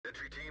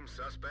entry team,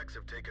 suspects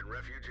have taken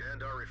refuge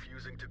and are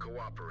refusing to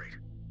cooperate.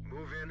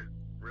 Move in,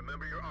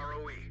 remember your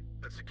ROE,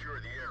 and secure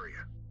the area.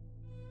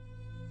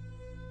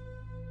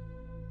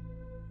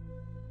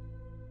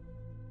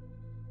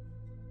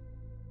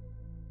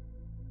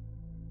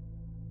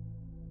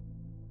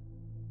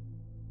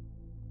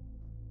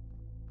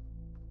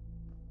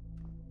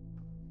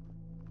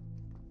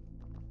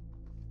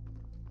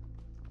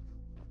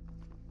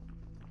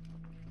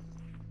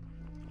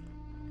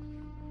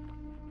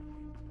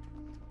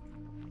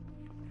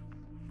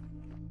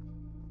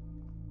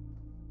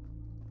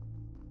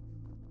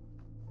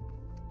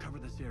 Cover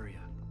this area.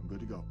 I'm good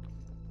to go.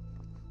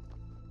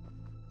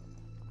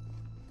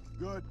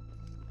 Good.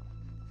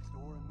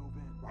 Door and move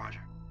in.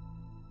 Roger.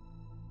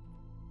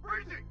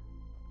 Breathing!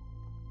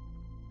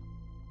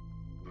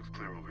 Looks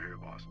clear over here,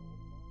 boss.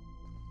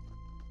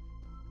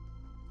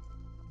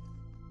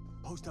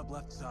 Post up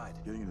left side.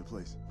 Getting into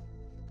place.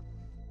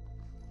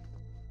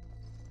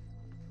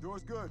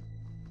 Door's good.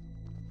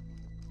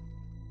 Use the mirror.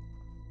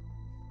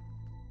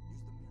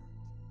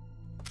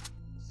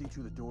 See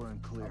through the door and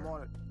clear. I'm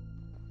on it.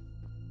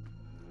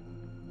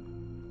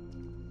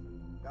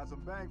 Got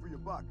some bang for your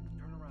buck.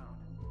 Turn around.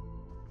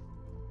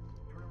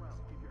 Turn around.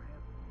 Keep your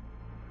hand.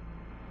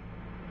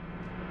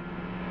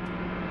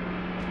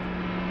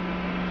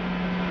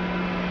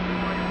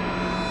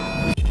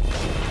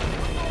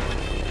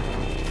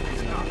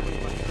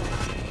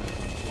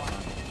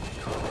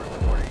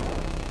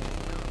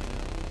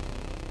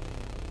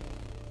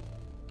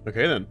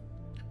 Okay then.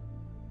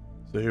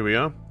 So here we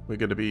are. We're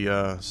going to be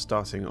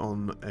starting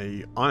on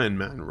a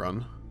Ironman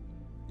run.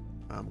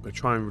 I'm going to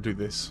try and do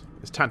this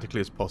as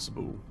tactically as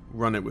possible.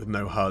 Run it with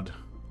no HUD.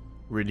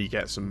 Really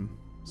get some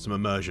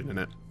immersion in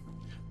it.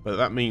 But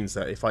that means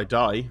that if I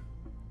die,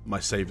 my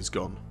save is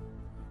gone.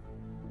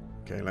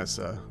 Okay, let's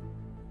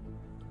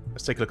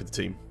take a look at the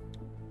team.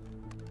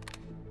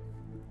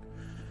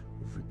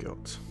 What have we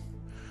got?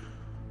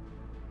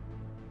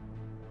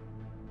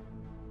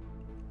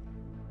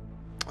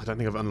 I don't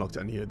think I've unlocked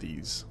any of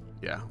these.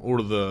 Yeah, all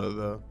of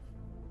the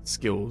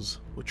skills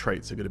or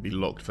traits are going to be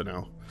locked for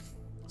now.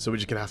 So we're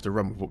just going to have to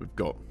run with what we've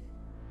got.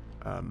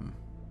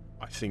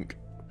 I think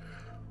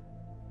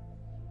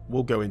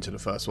we'll go into the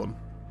first one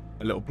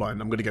a little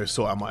blind. I'm going to go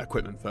sort out my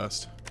equipment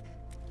first.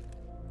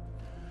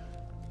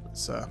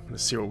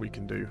 Let's see what we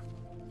can do.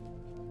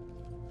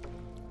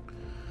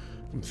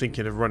 I'm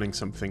thinking of running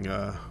something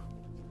a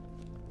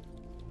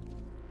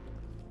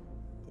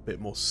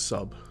bit more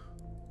sub.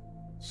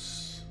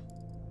 Let's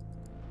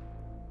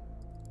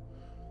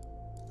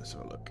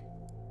have a look.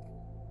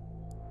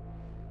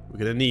 We're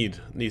going to need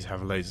to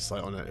have a laser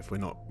sight on it if we're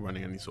not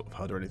running any sort of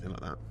HUD or anything like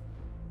that.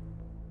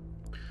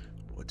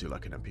 Or do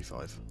like an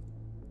MP5.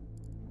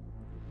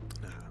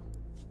 Nah.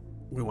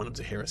 We want them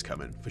to hear us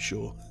coming, for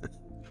sure.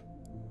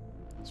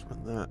 Let's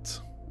run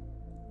that.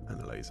 And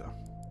a laser.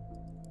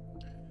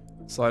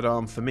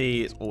 Sidearm, for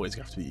me, it's always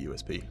going to have to be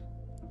USB.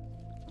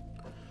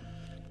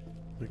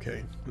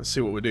 Okay, let's see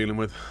what we're dealing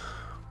with.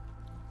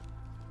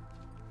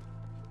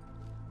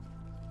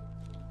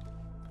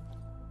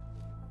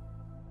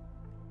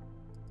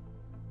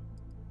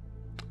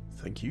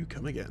 Thank you,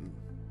 come again.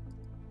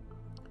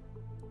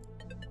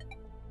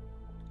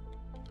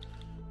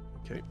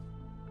 Okay.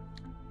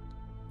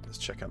 Let's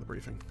check out the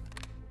briefing.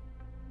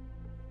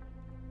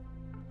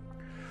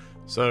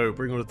 So,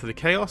 bring order to the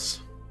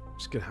chaos.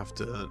 Just gonna have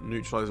to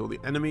neutralize all the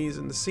enemies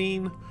in the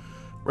scene.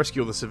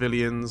 Rescue all the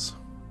civilians.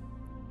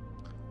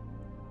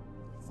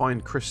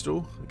 Find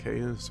Crystal.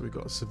 Okay, so we've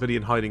got a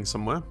civilian hiding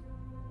somewhere.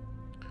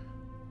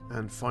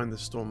 And find the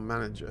storm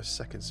manager, a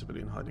second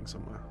civilian hiding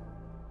somewhere.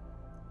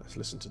 Let's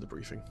listen to the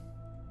briefing.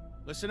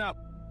 Listen up.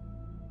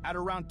 At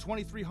around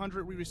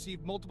 2300, we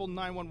received multiple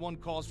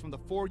 911 calls from the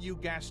 4U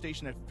gas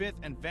station at 5th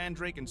and Van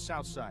Drake and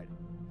Southside.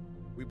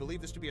 We believe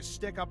this to be a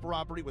stick-up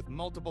robbery with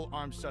multiple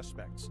armed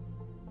suspects.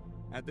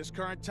 At this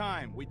current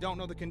time, we don't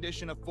know the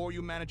condition of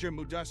 4U manager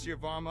Mudassir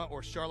Varma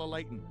or Charla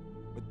Layton,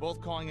 with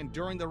both calling in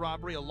during the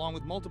robbery along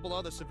with multiple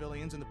other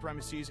civilians in the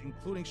premises,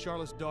 including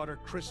Charla's daughter,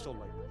 Crystal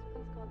Layton.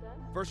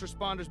 First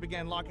responders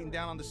began locking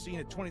down on the scene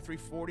at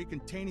 2340,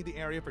 containing the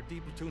area for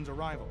D Platoon's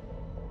arrival.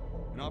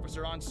 An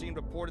officer on scene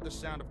reported the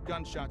sound of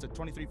gunshots at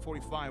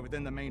 2345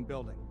 within the main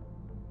building.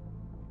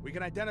 We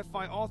can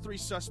identify all three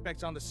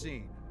suspects on the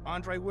scene: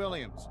 Andre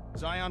Williams,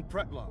 Zion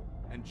Pretlow,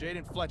 and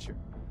Jaden Fletcher.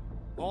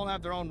 All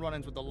have their own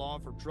run-ins with the law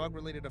for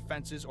drug-related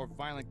offenses or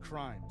violent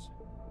crimes.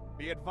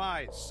 Be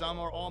advised, some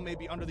or all may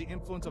be under the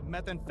influence of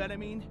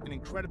methamphetamine and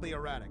incredibly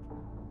erratic.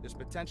 This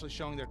potentially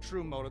showing their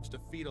true motives to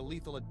feed a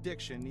lethal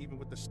addiction, even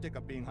with the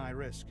stick-up being high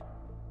risk.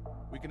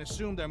 We can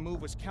assume their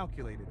move was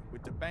calculated,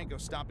 with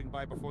DeBanco stopping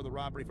by before the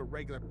robbery for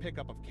regular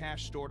pickup of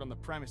cash stored on the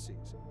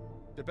premises.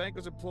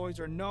 DeBanco's employees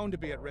are known to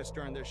be at risk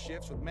during their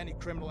shifts, with many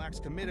criminal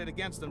acts committed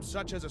against them,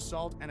 such as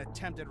assault and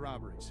attempted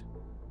robberies.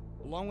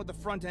 Along with the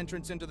front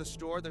entrance into the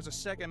store, there's a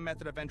second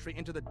method of entry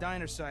into the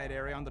diner side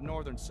area on the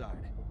northern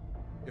side.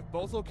 If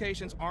both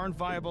locations aren't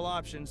viable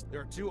options,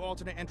 there are two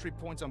alternate entry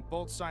points on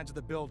both sides of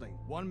the building.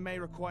 One may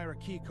require a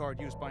key card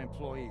used by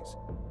employees.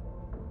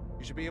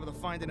 You should be able to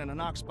find it in a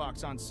Knox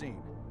box on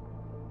scene.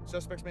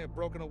 Suspects may have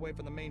broken away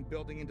from the main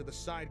building into the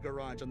side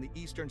garage on the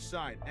eastern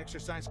side.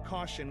 Exercise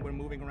caution when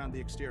moving around the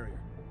exterior.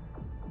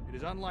 It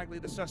is unlikely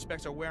the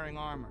suspects are wearing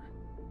armor.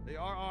 They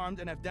are armed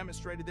and have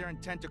demonstrated their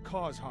intent to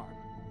cause harm.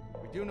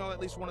 We do know at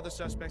least one of the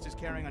suspects is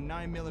carrying a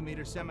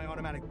 9mm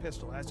semi-automatic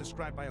pistol, as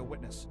described by a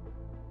witness.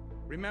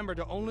 Remember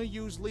to only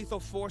use lethal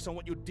force on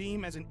what you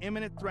deem as an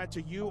imminent threat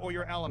to you or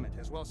your element,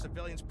 as well as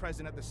civilians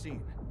present at the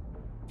scene.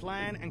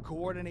 Plan and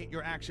coordinate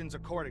your actions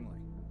accordingly.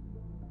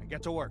 And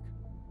get to work.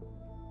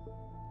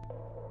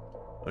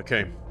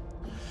 Okay.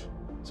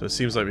 So it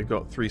seems like we've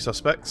got 3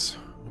 suspects,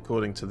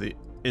 according to the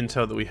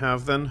intel that we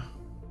have then.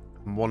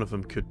 And one of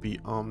them could be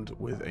armed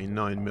with a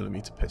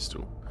 9mm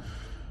pistol.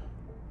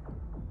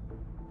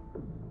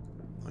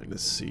 Right,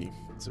 let's see.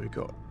 So we've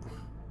got...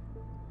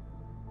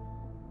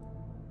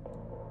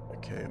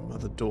 Okay, a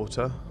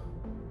mother-daughter.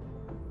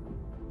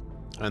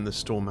 And the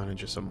store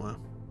manager somewhere.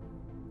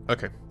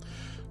 Okay.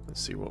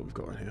 Let's see what we've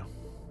got in here.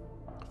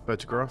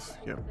 Photograph.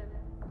 Yeah.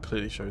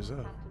 Clearly shows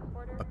a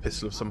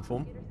pistol of some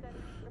form.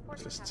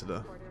 Let's listen to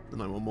the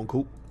 911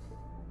 call.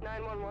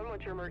 911,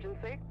 what's your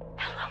emergency?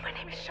 Hello, my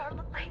name is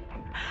Charlotte Lane.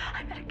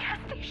 I'm at a gas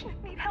station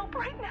and need help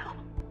right now.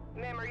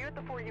 Ma'am, are you at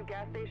the 4U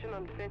gas station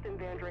on 5th and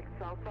Van Drake's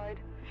south side?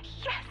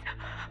 Yes.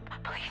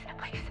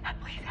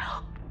 Please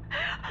help.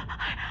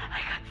 I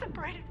got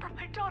separated from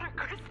my daughter,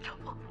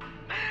 Crystal.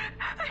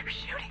 They're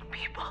shooting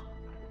people.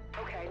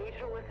 Okay, I need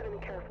you to listen to me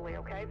carefully,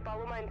 okay?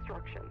 Follow my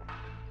instructions.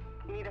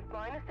 You need to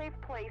find a safe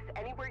place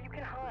anywhere you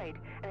can hide,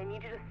 and I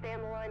need you to stay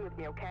on the line with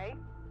me, okay?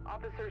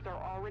 Officers are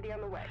already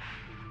on the way.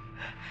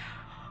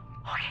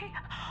 Okay.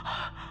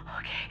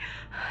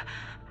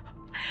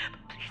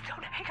 Please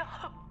don't hang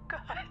up,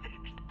 God.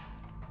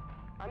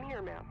 I'm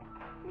here, ma'am.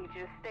 I need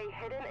you to stay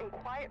hidden and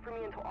quiet for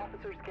me until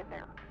officers get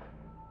there.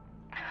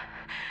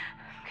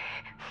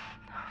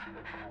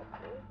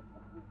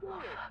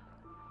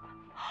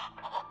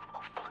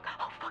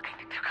 Oh, fuck, I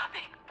think they're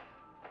coming.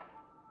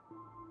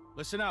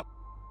 Listen up.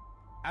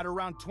 At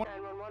around 20...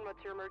 911,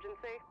 what's your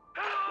emergency?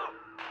 Hello!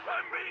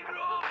 I'm being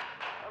robbed!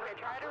 Okay,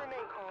 try to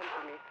remain calm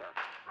for me, sir.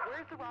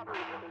 Where's the robbery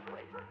taking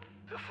place?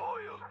 The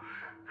 4U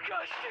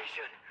gas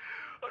station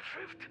on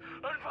 5th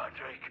and Van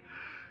Drake.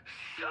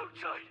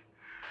 Southside.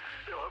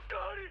 No, I'm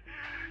sorry.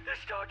 They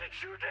started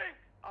shooting.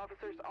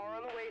 Officers are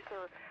on the way,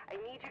 sir. I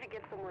need you to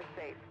get somewhere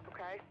safe,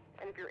 okay?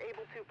 And if you're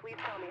able to, please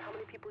tell me how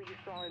many people you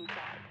saw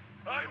inside.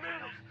 I'm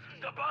in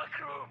the back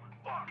room.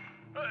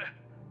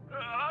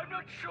 I'm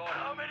not sure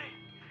how many.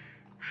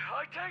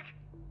 I think...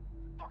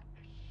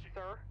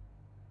 Sir?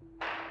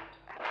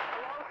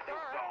 Hello,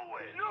 sir?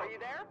 No. Are you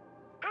there?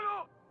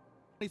 Hello?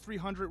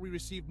 2300, we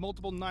received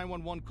multiple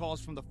 911 calls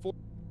from the 4...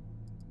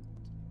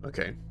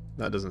 Okay,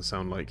 that doesn't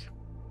sound like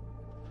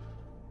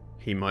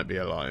he might be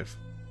alive.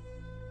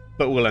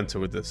 But we'll enter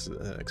with this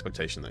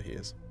expectation that he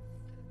is.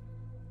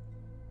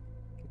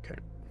 Okay.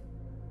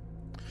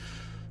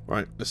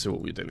 Right, let's see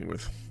what we're dealing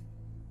with.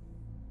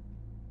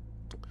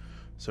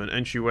 So an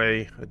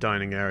entryway, a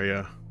dining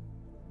area,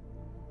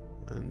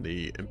 and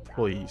the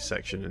employee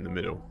section in the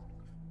middle.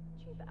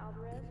 Chief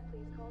Alvarez,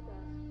 please call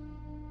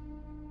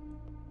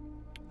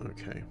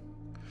desk. Okay.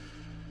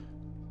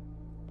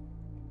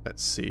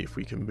 Let's see if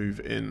we can move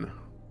in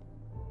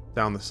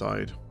down the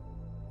side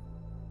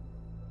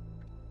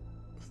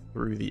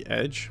through the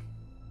edge.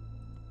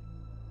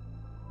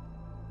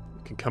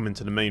 We can come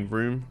into the main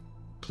room,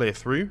 clear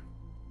through,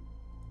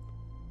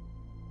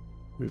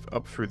 move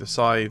up through the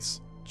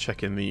sides,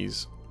 check in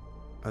these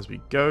as we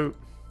go,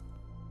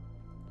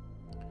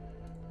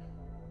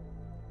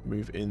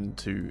 move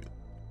into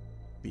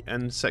the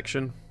end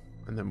section,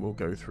 and then we'll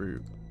go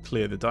through,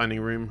 clear the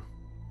dining room.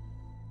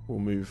 We'll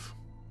move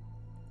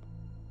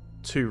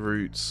 2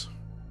 routes,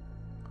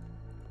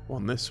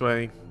 one this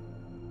way,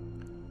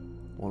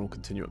 one will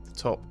continue up the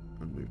top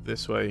and move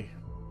this way,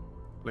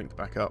 link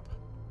back up,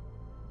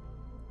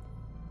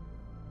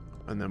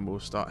 and then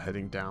we'll start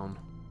heading down,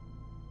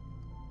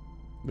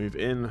 move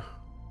in,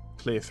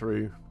 clear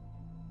through,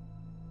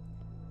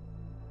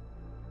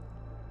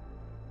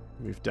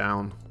 move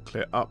down,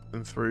 clear up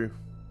and through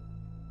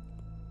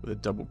with a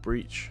double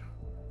breach.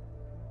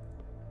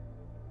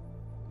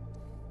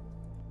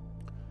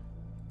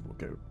 We'll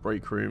go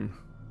break room,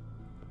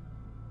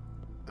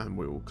 and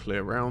we will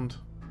clear around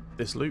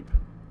this loop,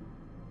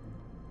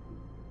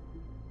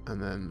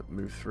 and then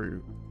move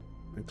through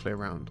and clear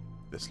around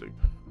this loop.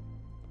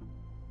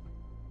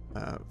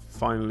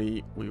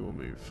 Finally, we will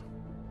move.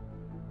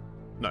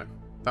 No,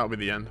 that'll be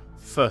the end.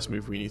 First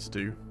move we need to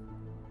do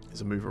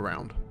is a move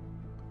around.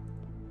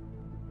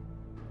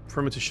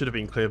 Perimeter should have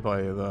been cleared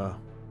by the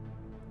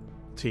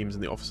teams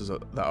and the officers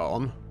that are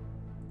on,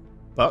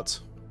 but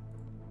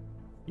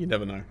you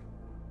never know.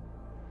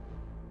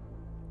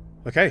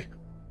 Okay,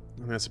 I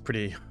think that's a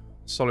pretty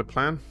solid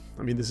plan.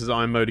 I mean, this is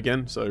Iron mode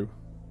again, so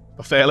if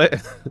I fail it,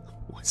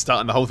 we're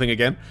starting the whole thing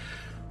again.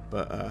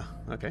 But,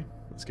 okay,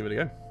 let's give it a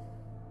go.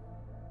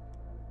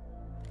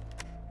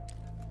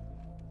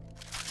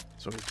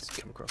 So let's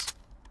come across.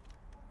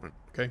 Right,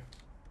 okay.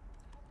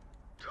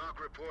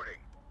 Talk reporting.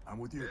 I'm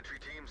with you. Entry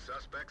team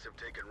suspects have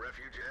taken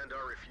refuge and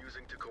are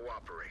refusing to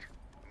cooperate.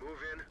 Move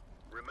in.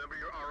 Remember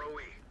your ROE.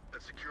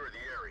 Let's secure the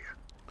area.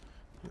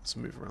 Let's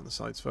move around the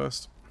sides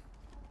first.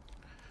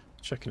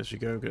 Checking as you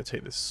go. I'm going to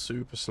take this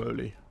super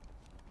slowly.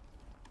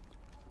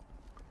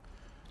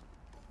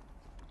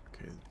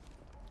 Okay.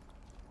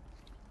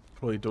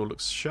 Employee door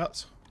looks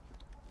shut.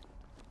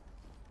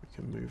 We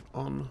can move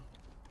on.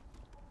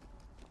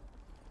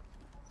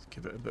 Let's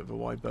give it a bit of a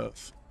wide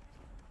berth.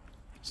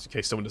 Just in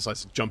case someone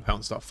decides to jump out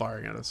and start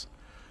firing at us.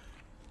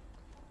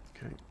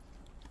 Okay.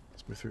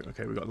 Let's move through.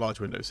 Okay, we've got large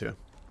windows here.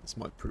 This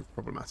might prove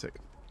problematic.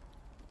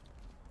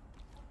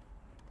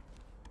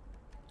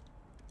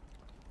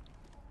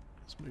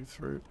 Let's move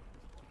through.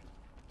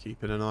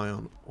 Keeping an eye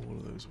on all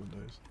of those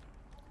windows.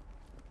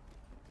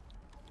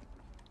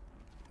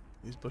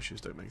 These bushes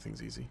don't make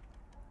things easy.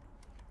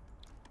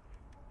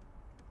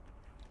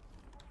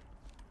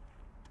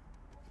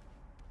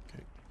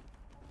 Okay.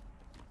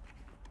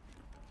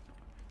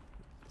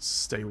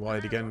 Stay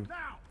wide again.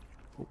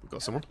 Oh, we've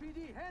got someone.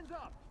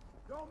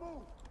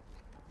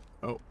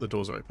 Oh, the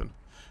doors are open.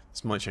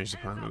 This might change the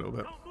plan a little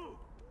bit.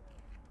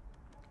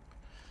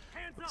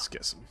 Let's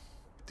get some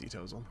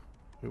details on.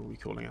 Who are we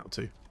calling out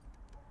to?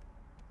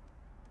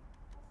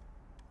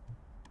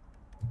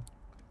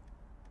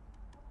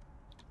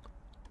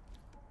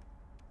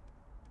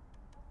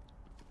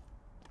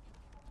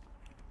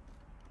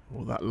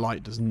 Oh, that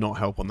light does not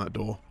help on that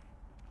door.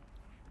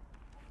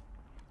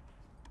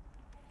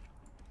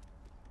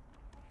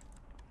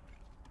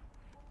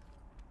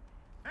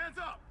 Hands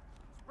up!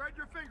 Spread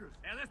your fingers.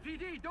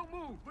 LSPD, don't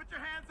move. Put your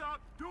hands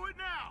up. Do it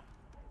now.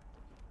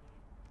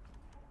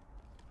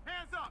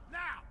 Hands up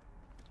now.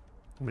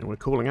 I mean, we're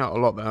calling out a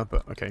lot there,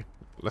 but okay,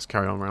 let's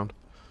carry on round.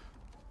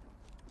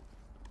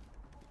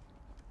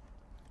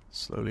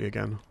 Slowly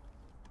again.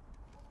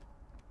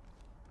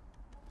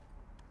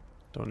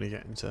 Don't want to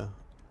get into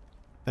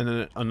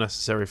any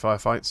unnecessary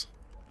firefights.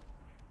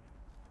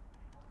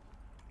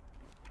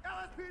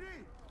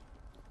 LSPD.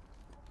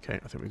 Okay,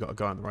 I think we got a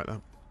guy on the right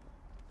there.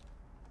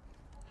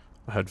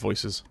 I heard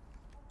voices.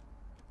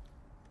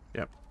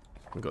 Yep,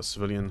 we got a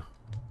civilian.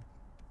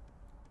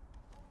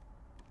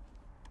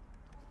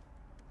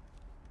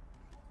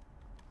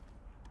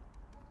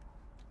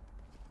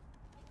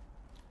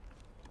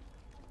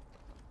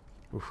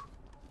 Oof,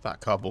 that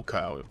cardboard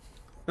cut out.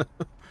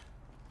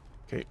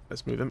 Okay,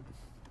 let's move him.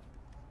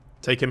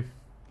 Take him.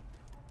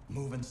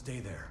 Move and stay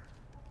there.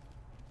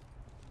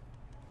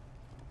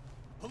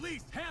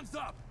 Police, hands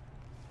up.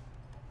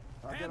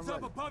 Hands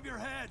up above your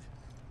head.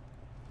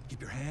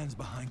 Keep your hands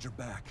behind your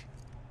back.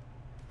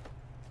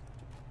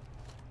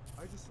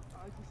 I just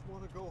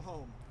want to go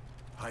home.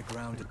 High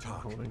ground to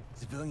talk. Holding.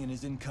 Civilian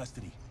is in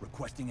custody,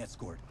 requesting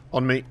escort.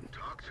 On me.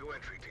 Talk to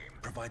entry team.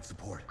 Provide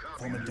support. Copy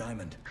Form a that.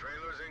 diamond.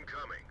 Trailers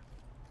incoming.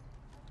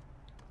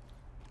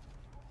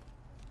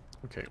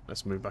 Okay,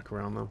 let's move back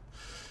around now.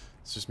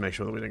 Let's just make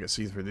sure that we don't get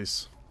see through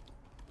this.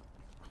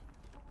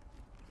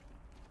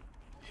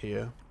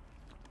 Here.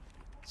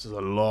 This is a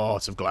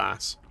lot of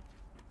glass.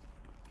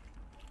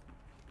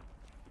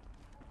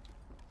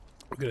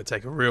 I'm going to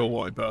take a real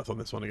wide berth on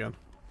this one again.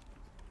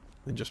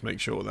 And just make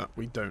sure that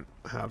we don't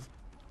have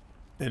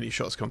any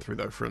shots come through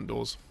those front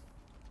doors.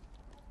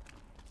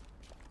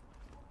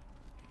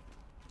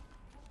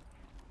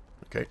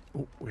 Okay,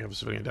 oh, we have a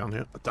civilian down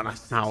here. I don't know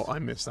how I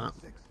missed that.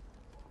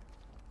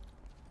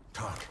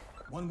 Talk.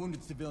 One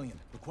wounded civilian.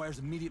 Requires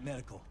immediate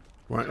medical.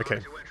 Right,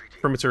 okay.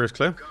 Perimeter is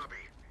clear. Copy.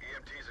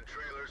 EMTs and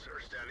trailers are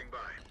standing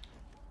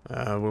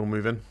by. We'll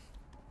move in.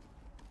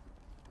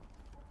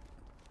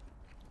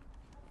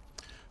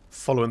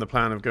 Following the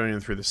plan of going in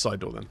through this side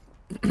door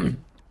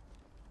then.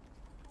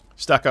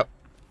 Stack up.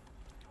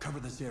 Cover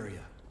this area.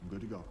 I'm good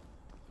to go.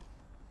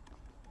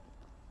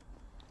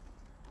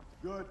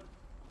 Good.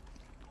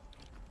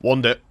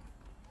 Wand it.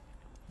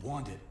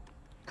 Wanted.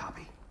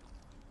 Copy.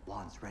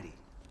 Wands ready.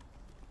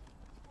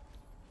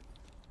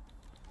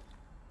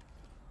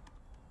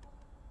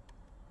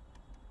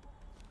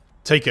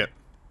 Take it.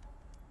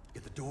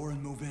 Get the door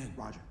and move in.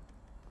 Roger.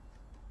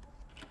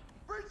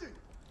 Breaching!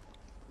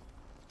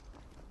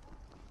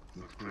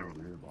 Looks clear over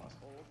here, boss.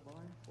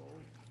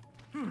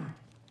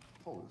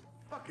 Hold as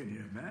fuck in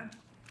here, man.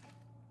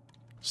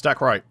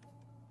 Stack right.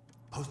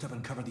 Post up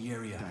and cover the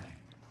area.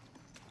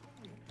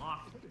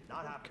 Not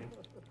happening.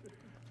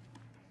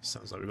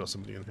 Sounds like we've got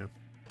somebody in here.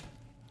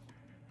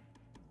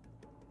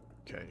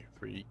 Okay,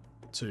 3,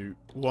 2,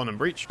 1, and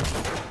breach.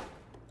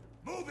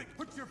 Move it!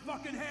 Put your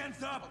fucking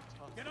hands up!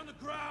 Get on the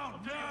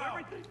ground now!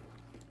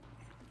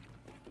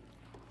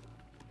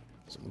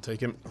 Someone take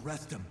him.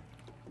 Arrest him.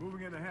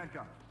 Moving into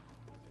handcuff.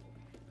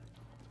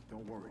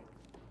 Don't worry.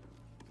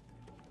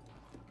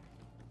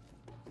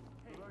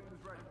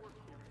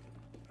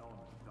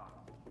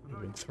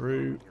 Moving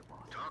through.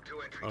 Talk to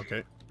entry.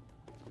 Okay.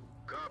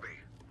 Copy.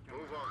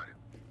 Move on.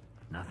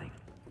 Nothing.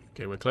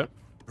 Okay, we're clear.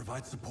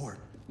 Provide support.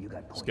 You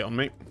got Let's point. get on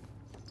me.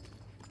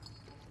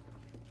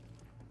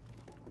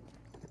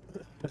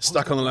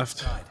 Stuck on the left.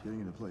 Side. Getting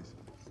into place.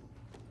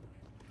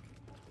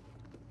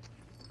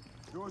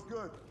 Door's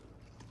good.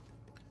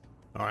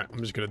 Alright, I'm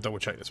just going to double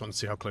check this one to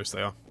see how close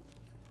they are.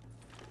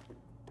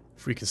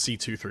 If we can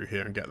C2 through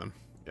here and get them.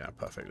 Yeah,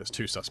 perfect. There's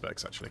 2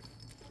 suspects, actually.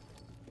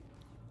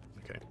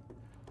 Okay.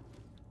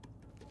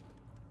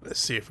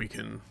 Let's see if we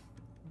can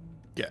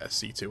get a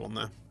C2 on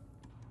there.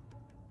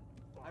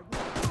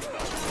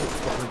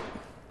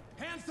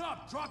 Hands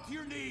up! Drop to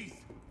your knees!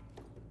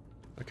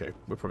 Okay,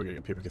 we're probably going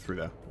to get people through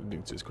there. We'll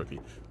do this quickly.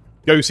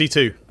 Go,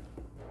 C2!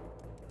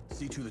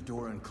 See to the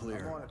door and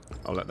clear.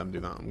 I'll let them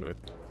do that. I'm going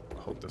to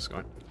hold this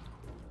guy.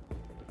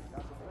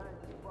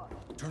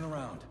 Turn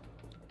around.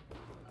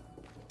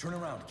 Turn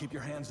around. Keep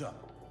your hands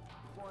up.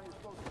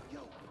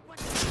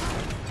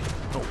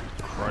 Oh,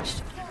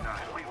 Christ.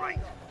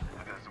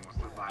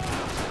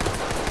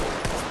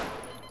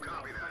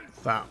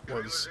 That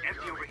was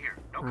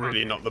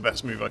really not the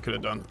best move I could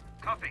have done.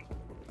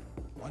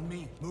 On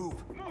me. Move.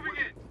 Moving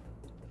it!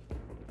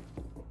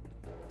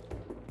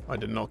 I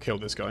did not kill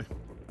this guy.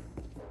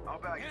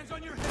 Hands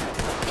on your head!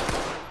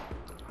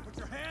 Put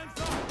your hands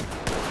up!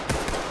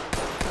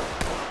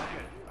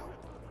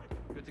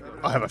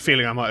 I have a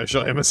feeling I might have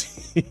shot him as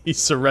he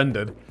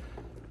surrendered.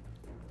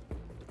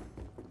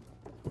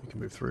 We can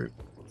move through.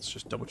 Let's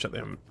just double check they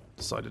haven't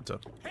decided to.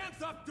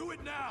 Hands up! Do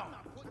it now!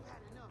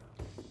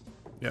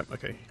 Yep,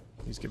 okay.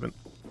 He's given.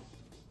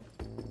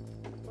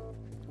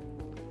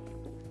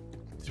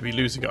 Did we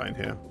lose a guy in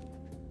here?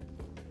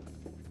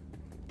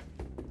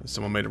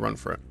 Someone made a run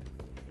for it.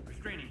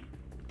 Restraining.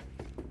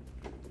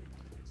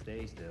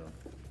 Stay still.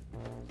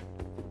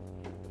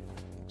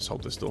 Let's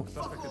hold this door.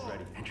 Suspect is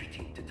ready. Entry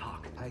team to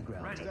talk. High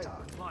ground to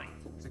talk.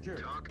 Secure.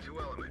 Talk to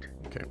element.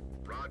 Okay.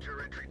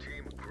 Roger, entry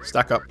team. Great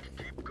Stack up. work.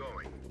 Keep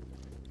going.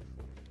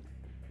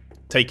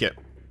 Take it.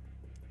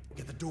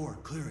 Get the door.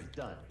 Clear it.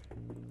 Done.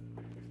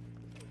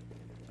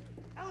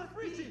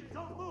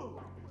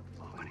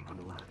 Opening on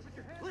the left.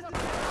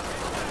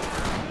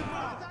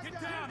 Get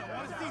down! I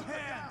want to see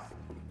hands!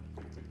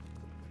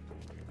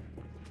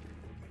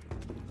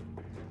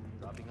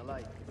 Dropping a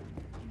light.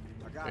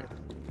 Okay.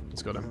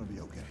 Let's go You're down. gonna be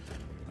okay.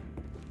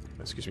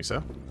 Excuse me,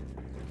 sir.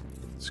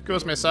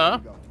 Excuse me,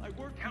 sir. I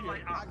work here.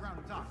 High ground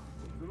and top.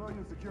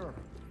 Civilian secure.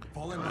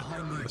 Fall in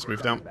behind me. Let's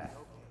move down.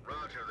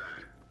 Roger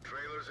that.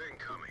 Trailers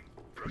incoming.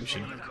 We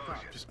should Proceed with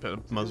caution. just a bit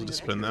of muzzle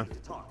discipline there. This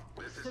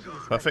is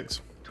Talk.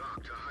 Perfect.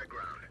 Talk to high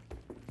ground.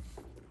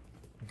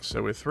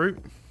 So we're through.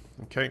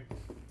 Okay.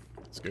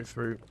 Let's go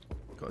through.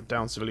 Got a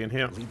down civilian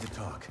here. Lead the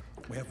talk.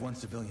 We have 1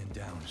 civilian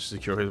down.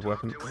 Secure his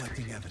weapon.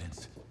 Collecting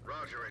evidence.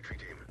 Roger, entry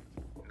team.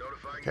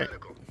 Notifying Okay.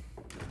 medical.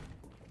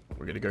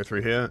 We're going to go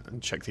through here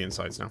and check the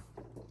insides now.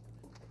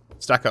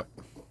 Stack up.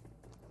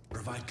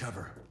 Provide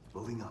cover.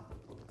 Moving up.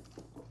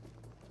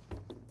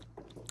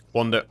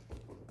 Wand it.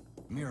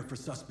 Mirror for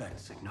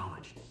suspects.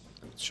 Acknowledged.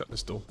 Let's shut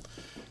this door.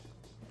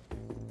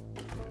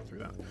 Go through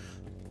that.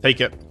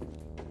 Take it.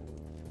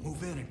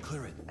 Move in and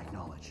clear it.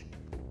 Acknowledge.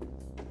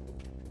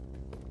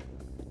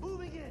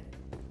 Moving in.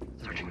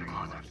 Searching the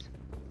closets.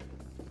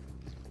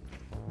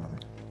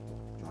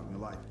 Dropping the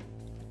light.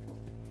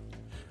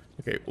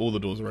 Okay, all the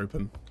doors are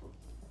open.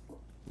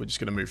 We're just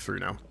going to move through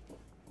now.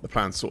 The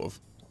plan's sort of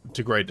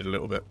degraded a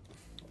little bit.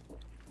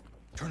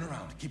 Turn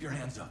around. Keep your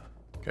hands up.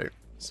 Okay,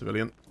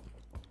 civilian.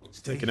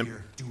 Stay Taking him.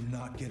 here. Do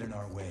not get in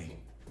our way.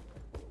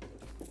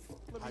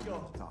 Let me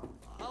go.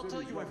 I'll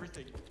tell you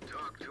everything.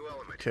 Talk to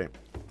element. Okay,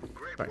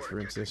 Great back work, through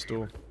into entry this team.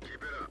 door. Keep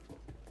it up.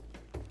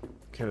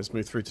 Okay, let's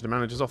move through to the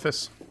manager's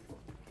office.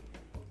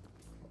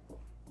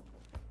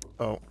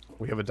 Oh,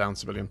 we have a down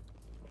civilian.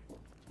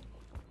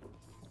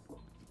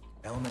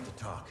 Element to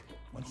talk.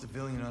 1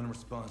 civilian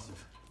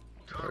unresponsive.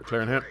 Talk Right,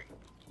 clear in here. reporting.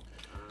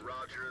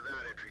 Roger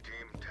that, entry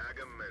team. Tag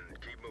him and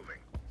keep moving.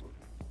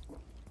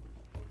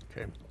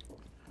 Okay.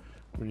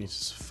 We need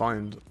to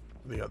find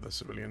the other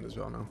civilian as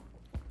well now.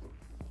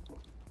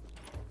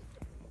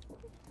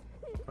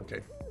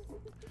 Okay,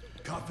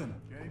 Cuff him.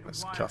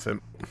 let's cuff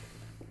him.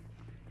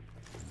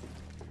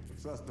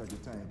 Suspect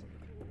detained.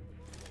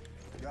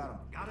 Got him.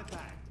 Got it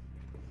back.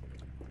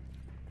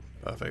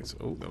 Perfect.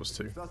 Oh, there was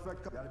 2.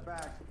 Suspect got it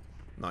back.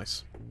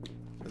 Nice.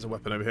 There's a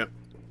weapon over here.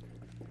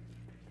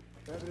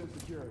 Evidence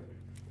secured.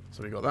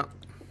 So we got that.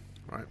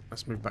 Alright,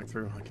 let's move back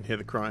through. I can hear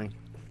the crying.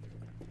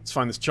 Let's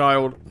find this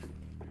child.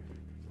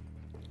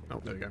 Oh,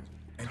 there we go.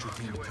 Entry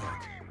team to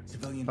talk.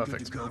 Civilian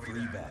Perfect. good to go for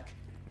evac.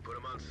 Put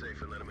him on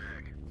safe and let him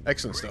hang.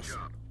 Excellent Great stuff.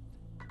 job.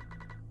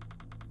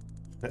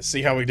 Let's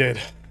see how we did.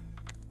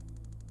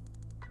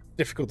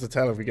 Difficult to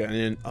tell if we get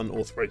an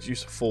unauthorized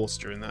use of force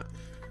during that.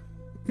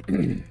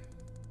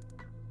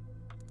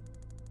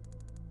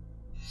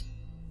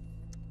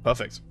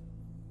 Perfect.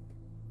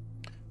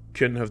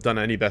 Couldn't have done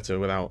any better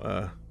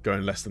without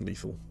going less than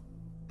lethal.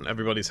 And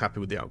everybody's happy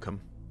with the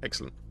outcome.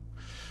 Excellent.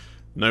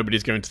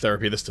 Nobody's going to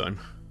therapy this time.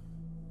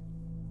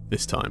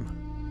 This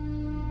time.